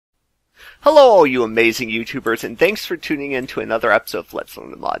Hello, all you amazing YouTubers, and thanks for tuning in to another episode of Let's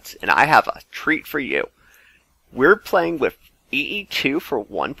Learn the Mods. And I have a treat for you. We're playing with EE2 for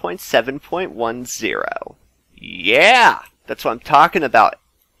 1.7.10. Yeah, that's what I'm talking about.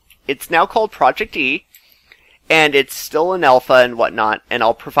 It's now called Project E, and it's still in alpha and whatnot, and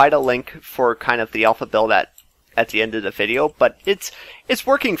I'll provide a link for kind of the alpha build at the end of the video, but it's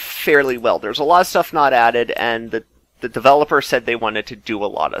working fairly well. There's a lot of stuff not added, and the developer said they wanted to do a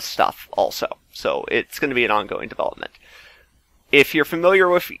lot of stuff also. So it's going to be an ongoing development. If you're familiar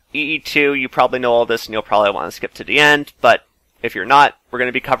with EE2, you probably know all this and you'll probably want to skip to the end. But if you're not, we're going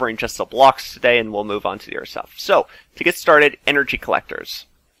to be covering just the blocks today and we'll move on to the other stuff. So to get started, energy collectors.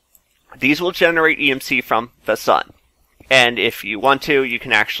 These will generate EMC from the sun. And if you want to, you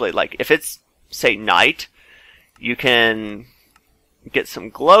can actually, like, if it's, say, night, you can get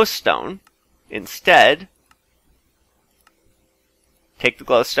some glowstone instead. Take the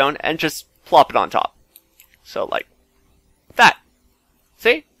glowstone and just plop it on top. So like that.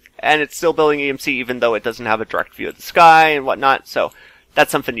 See? And it's still building EMC even though it doesn't have a direct view of the sky and whatnot. So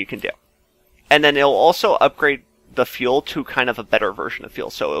that's something you can do. And then it'll also upgrade the fuel to kind of a better version of fuel.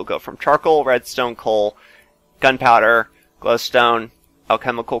 So it'll go from charcoal, redstone, coal, gunpowder, glowstone,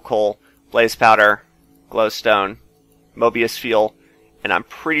 alchemical coal, blaze powder, glowstone, Mobius fuel, and I'm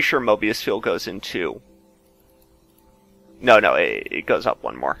pretty sure Mobius fuel goes into... No, it goes up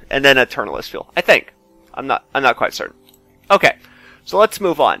one more. And then Eternalist fuel. I think. I'm not quite certain. Okay, so let's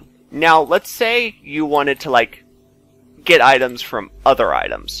move on. Now, let's say you wanted to, like, get items from other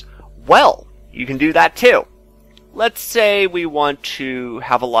items. Well, you can do that too. Let's say we want to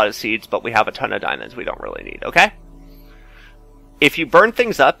have a lot of seeds, but we have a ton of diamonds we don't really need, okay? If you burn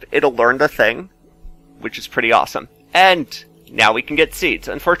things up, it'll learn the thing, which is pretty awesome. And now we can get seeds.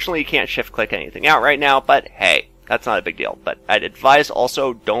 Unfortunately, you can't shift-click anything out right now, but hey. That's not a big deal, but I'd advise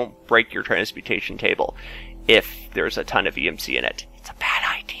also don't break your transmutation table if there's a ton of EMC in it. It's a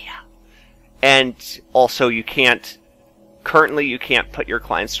bad idea. And also currently you can't put your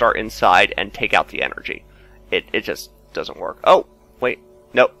client star inside and take out the energy. It just doesn't work. Oh, wait,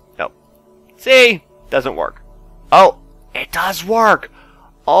 nope. See? Doesn't work. Oh, it does work!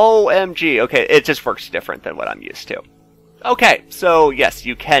 OMG, okay, it just works different than what I'm used to. Okay, so yes,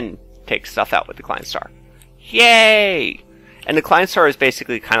 you can take stuff out with the client star. Yay! And the client star is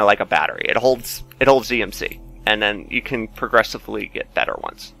basically kind of like a battery. It holds EMC, and then you can progressively get better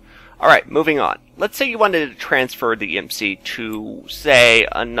ones. Alright, moving on. Let's say you wanted to transfer the EMC to, say,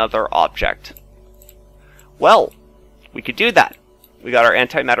 another object. Well, we could do that. We got our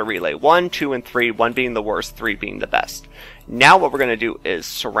antimatter relay 1, 2, and 3, 1 being the worst, 3 being the best. Now what we're going to do is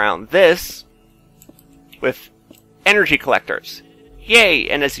surround this with energy collectors. Yay!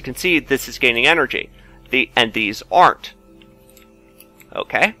 And as you can see, this is gaining energy. And these aren't.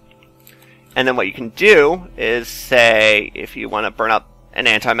 Okay? And then what you can do is say, if you want to burn up an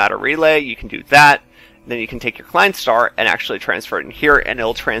antimatter relay, you can do that. Then you can take your client star and actually transfer it in here, and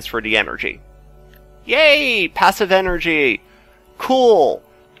it'll transfer the energy. Yay! Passive energy! Cool!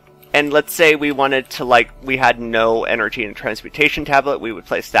 And let's say we wanted to, we had no energy in a transmutation tablet, we would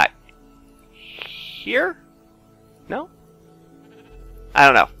place that here? No? I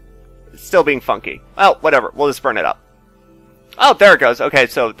don't know. It's still being funky. Well, whatever. We'll just burn it up. Oh, there it goes. Okay,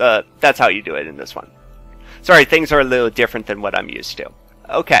 so that's how you do it in this one. Sorry, things are a little different than what I'm used to.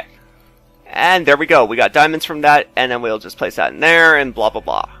 Okay. And there we go. We got diamonds from that, and then we'll just place that in there, and blah, blah,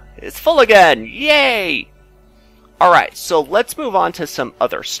 blah. It's full again! Yay! Alright, so let's move on to some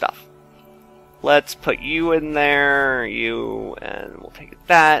other stuff. Let's put you in there, you, and we'll take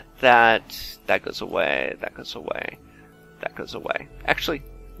that goes away, that goes away, that goes away. Actually...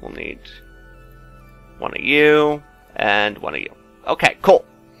 we'll need one of you and one of you. Okay, cool.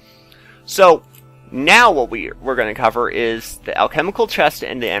 So now what we're going to cover is the alchemical chest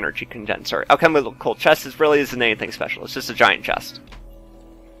and the energy condenser. Alchemical chest isn't anything special. It's just a giant chest.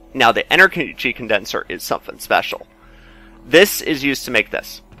 Now the energy condenser is something special. This is used to make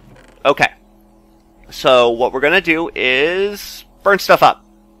this. Okay. So what we're going to do is burn stuff up.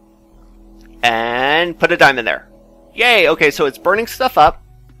 And put a diamond there. Yay! Okay, so it's burning stuff up.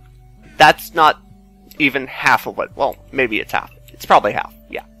 That's not even half of what... well, maybe it's half. It's probably half,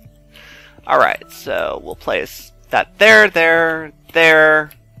 yeah. Alright, so we'll place that there, there,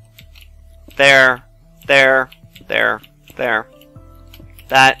 there, there, there, there, there,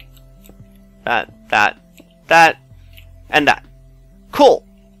 that, and that. Cool!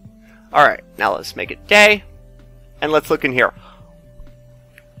 Alright, now let's make it day, and let's look in here.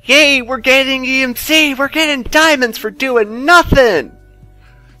 Yay, we're getting EMC! We're getting diamonds for doing nothing!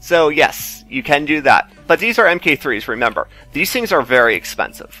 So yes, you can do that. But these are MK3s, remember. These things are very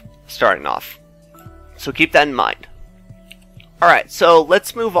expensive. starting off. So keep that in mind. Alright, so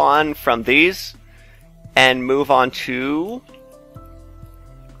let's move on from these and move on to,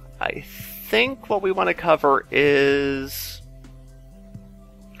 I think what we want to cover is,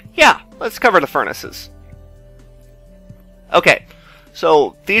 yeah, let's cover the furnaces. Okay,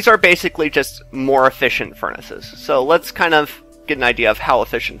 so these are basically just more efficient furnaces. So let's kind of get an idea of how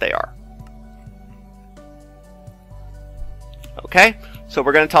efficient they are. Okay, so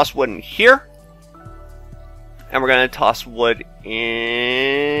we're going to toss wood in here. And we're going to toss wood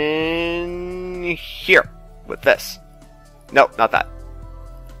in here with this. No, not that.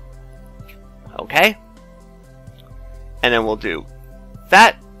 Okay. And then we'll do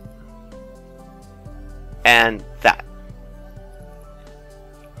that and that.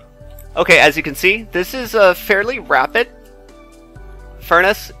 Okay, as you can see, this is a fairly rapid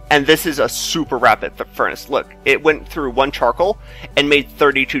furnace, and this is a super rapid furnace. Look, it went through 1 charcoal and made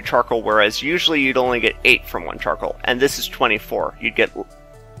 32 charcoal, whereas usually you'd only get 8 from 1 charcoal, and this is 24. You'd get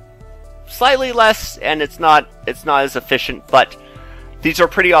slightly less, and it's not as efficient, but these are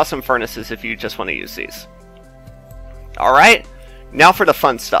pretty awesome furnaces if you just want to use these. Alright, now for the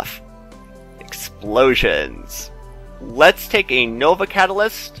fun stuff. Explosions. Let's take a Nova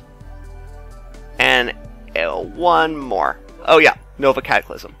Catalyst and one more. Oh yeah, Nova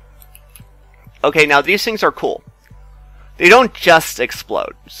Cataclysm. Okay, now these things are cool. They don't just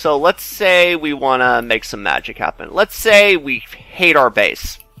explode. So let's say we want to make some magic happen. Let's say we hate our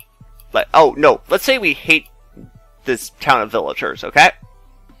base. Let's say we hate this town of villagers, okay?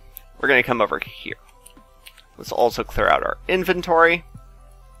 We're going to come over here. Let's also clear out our inventory.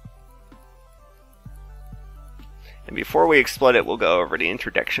 And before we explode it, we'll go over the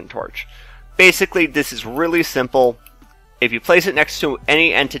interdiction torch. Basically, this is really simple. If you place it next to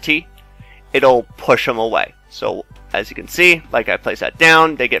any entity, it'll push them away. So, as you can see, like I place that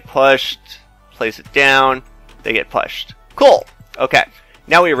down, they get pushed. Place it down, they get pushed. Cool! Okay,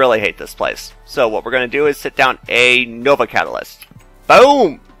 now we really hate this place. So what we're going to do is sit down a Nova Catalyst.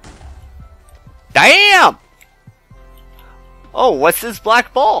 Boom! Damn! Oh, what's this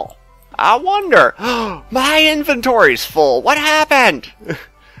black ball? I wonder. My inventory's full. What happened?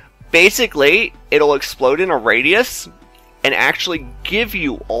 Basically, it'll explode in a radius and actually give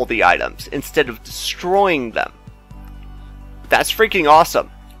you all the items instead of destroying them. That's freaking awesome.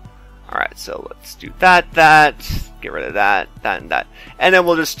 Alright, so let's do that, get rid of that, and that. And then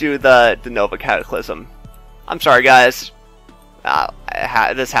we'll just do the Nova Cataclysm. I'm sorry, guys.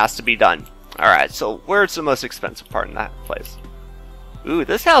 This has to be done. Alright, so where's the most expensive part in that place? Ooh,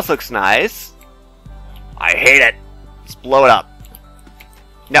 this house looks nice. I hate it. Let's blow it up.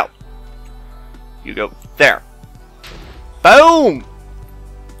 No. You go there. Boom!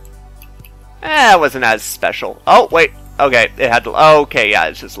 That wasn't as special. Oh, wait. Okay, it had to... Okay, yeah,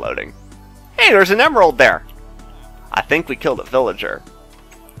 it's just loading. Hey, there's an emerald there. I think we killed a villager.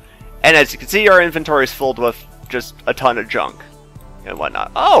 And as you can see, our inventory is filled with just a ton of junk and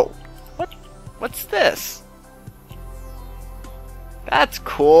whatnot. Oh! What's this? That's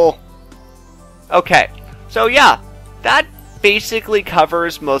cool. Okay, so yeah, that basically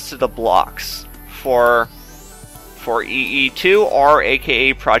covers most of the blocks for EE2, or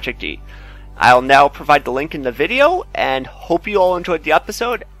aka Project E. I'll now provide the link in the video, and hope you all enjoyed the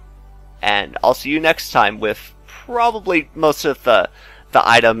episode, and I'll see you next time with probably most of the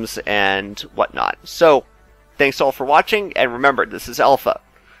items and whatnot. So, thanks all for watching, and remember, this is Alpha,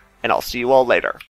 and I'll see you all later.